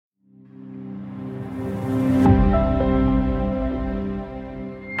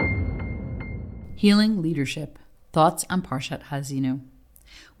Healing leadership. Thoughts on Parshat Hazinu.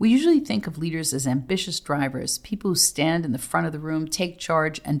 We usually think of leaders as ambitious drivers, people who stand in the front of the room, take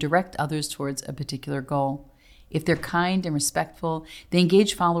charge, and direct others towards a particular goal. If they're kind and respectful, they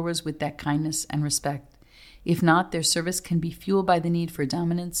engage followers with that kindness and respect. If not, their service can be fueled by the need for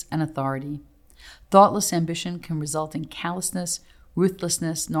dominance and authority. Thoughtless ambition can result in callousness,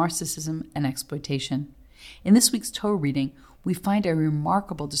 ruthlessness, narcissism, and exploitation. In this week's Torah reading, we find a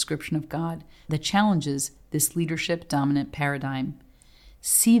remarkable description of God that challenges this leadership-dominant paradigm.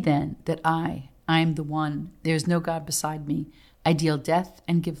 See then that I am the one, there is no God beside me. I deal death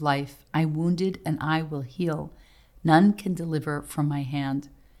and give life. I wounded and I will heal. None can deliver from my hand.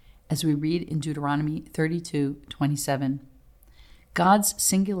 As we read in Deuteronomy 32:27. God's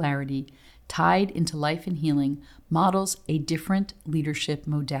singularity, tied into life and healing, models a different leadership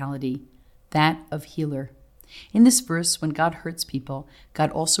modality, that of healer. In this verse, when God hurts people,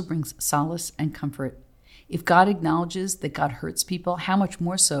 God also brings solace and comfort. If God acknowledges that God hurts people, how much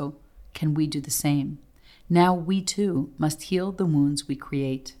more so can we do the same? Now we too must heal the wounds we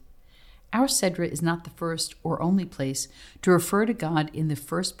create. Our Sedra is not the first or only place to refer to God in the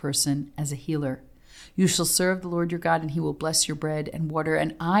first person as a healer. You shall serve the Lord your God, and he will bless your bread and water,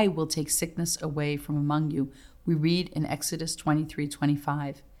 and I will take sickness away from among you. We read in Exodus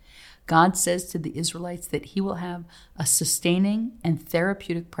 23:25. God says to the Israelites that he will have a sustaining and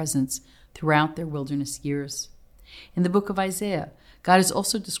therapeutic presence throughout their wilderness years. In the book of Isaiah, God is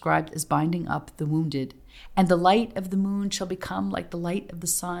also described as binding up the wounded. And the light of the moon shall become like the light of the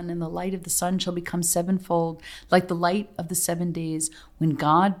sun, and the light of the sun shall become sevenfold, like the light of the 7 days, when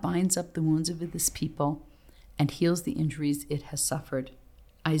God binds up the wounds of this people and heals the injuries it has suffered.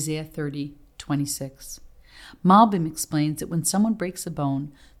 Isaiah 30:26. Malbim explains that when someone breaks a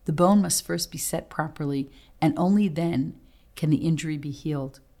bone, the bone must first be set properly, and only then can the injury be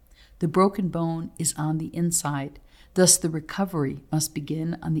healed. The broken bone is on the inside, thus the recovery must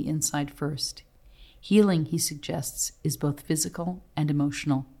begin on the inside first. Healing, he suggests, is both physical and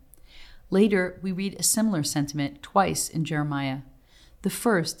emotional. Later, we read a similar sentiment twice in Jeremiah. The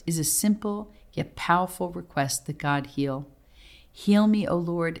first is a simple yet powerful request that God heal. Heal me, O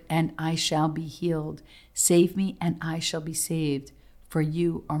Lord, and I shall be healed. Save me, and I shall be saved. For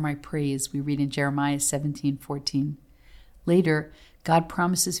you are my praise, we read in Jeremiah 17:14. Later, God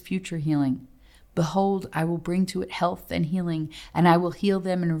promises future healing. Behold, I will bring to it health and healing, and I will heal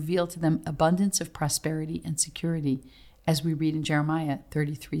them and reveal to them abundance of prosperity and security, as we read in Jeremiah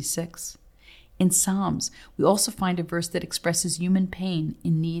 33:6. In Psalms, we also find a verse that expresses human pain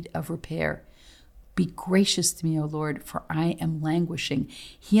in need of repair. Be gracious to me, O Lord, for I am languishing.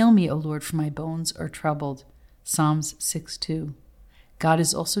 Heal me, O Lord, for my bones are troubled. Psalms 6:2. God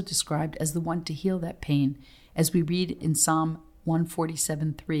is also described as the one to heal that pain, as we read in Psalm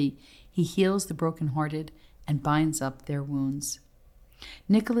 147:3. He heals the brokenhearted and binds up their wounds.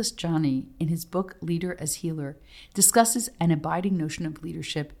 Nicholas Johnny, in his book Leader as Healer, discusses an abiding notion of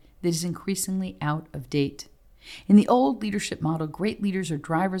leadership that is increasingly out of date. In the old leadership model, great leaders are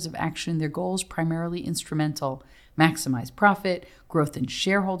drivers of action, their goals primarily instrumental, maximize profit, growth in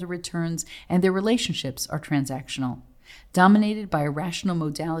shareholder returns, and their relationships are transactional. Dominated by a rational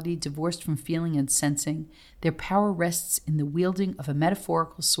modality divorced from feeling and sensing, their power rests in the wielding of a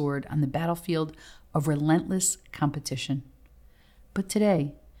metaphorical sword on the battlefield of relentless competition. But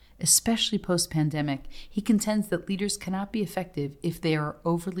today, especially post-pandemic, he contends that leaders cannot be effective if they are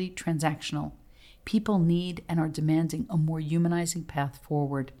overly transactional. People need and are demanding a more humanizing path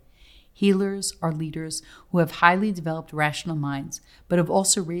forward. Healers are leaders who have highly developed rational minds, but have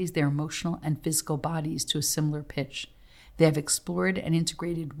also raised their emotional and physical bodies to a similar pitch. They have explored and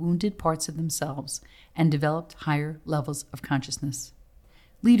integrated wounded parts of themselves and developed higher levels of consciousness.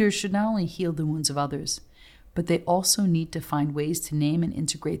 Leaders should not only heal the wounds of others, but they also need to find ways to name and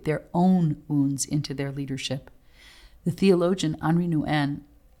integrate their own wounds into their leadership. The theologian Henri Nouwen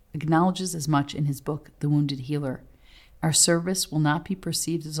acknowledges as much in his book, The Wounded Healer. Our service will not be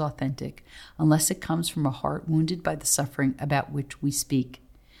perceived as authentic unless it comes from a heart wounded by the suffering about which we speak.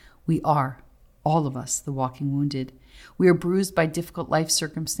 We are, all of us, the walking wounded. We are bruised by difficult life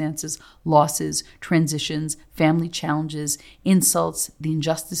circumstances, losses, transitions, family challenges, insults, the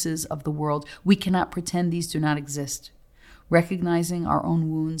injustices of the world. We cannot pretend these do not exist. Recognizing our own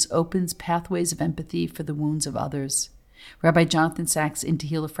wounds opens pathways of empathy for the wounds of others. Rabbi Jonathan Sacks in To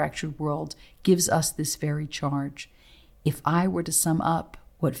Heal a Fractured World gives us this very charge. If I were to sum up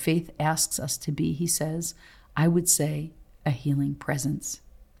what faith asks us to be, he says, I would say a healing presence.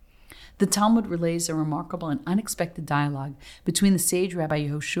 The Talmud relays a remarkable and unexpected dialogue between the sage Rabbi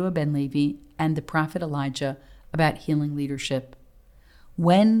Yehoshua ben Levi and the prophet Elijah about healing leadership.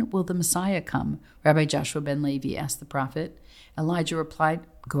 When will the Messiah come? Rabbi Joshua ben Levi asked the prophet. Elijah replied,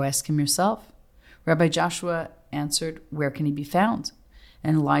 Go ask him yourself. Rabbi Joshua answered, Where can he be found?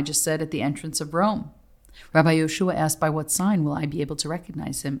 And Elijah said, At the entrance of Rome. Rabbi Yoshua asked, By what sign will I be able to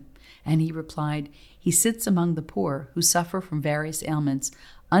recognize him? And he replied, He sits among the poor who suffer from various ailments,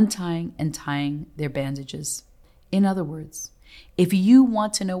 untying and tying their bandages. In other words, if you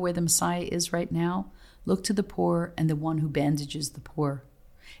want to know where the Messiah is right now, look to the poor and the one who bandages the poor.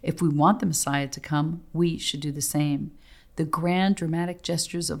 If we want the Messiah to come, we should do the same. The grand dramatic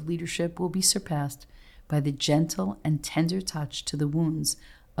gestures of leadership will be surpassed by the gentle and tender touch to the wounds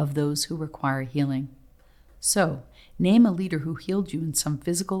of those who require healing. So, name a leader who healed you in some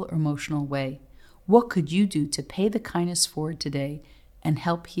physical or emotional way. What could you do to pay the kindness forward today and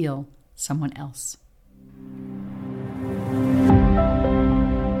help heal someone else?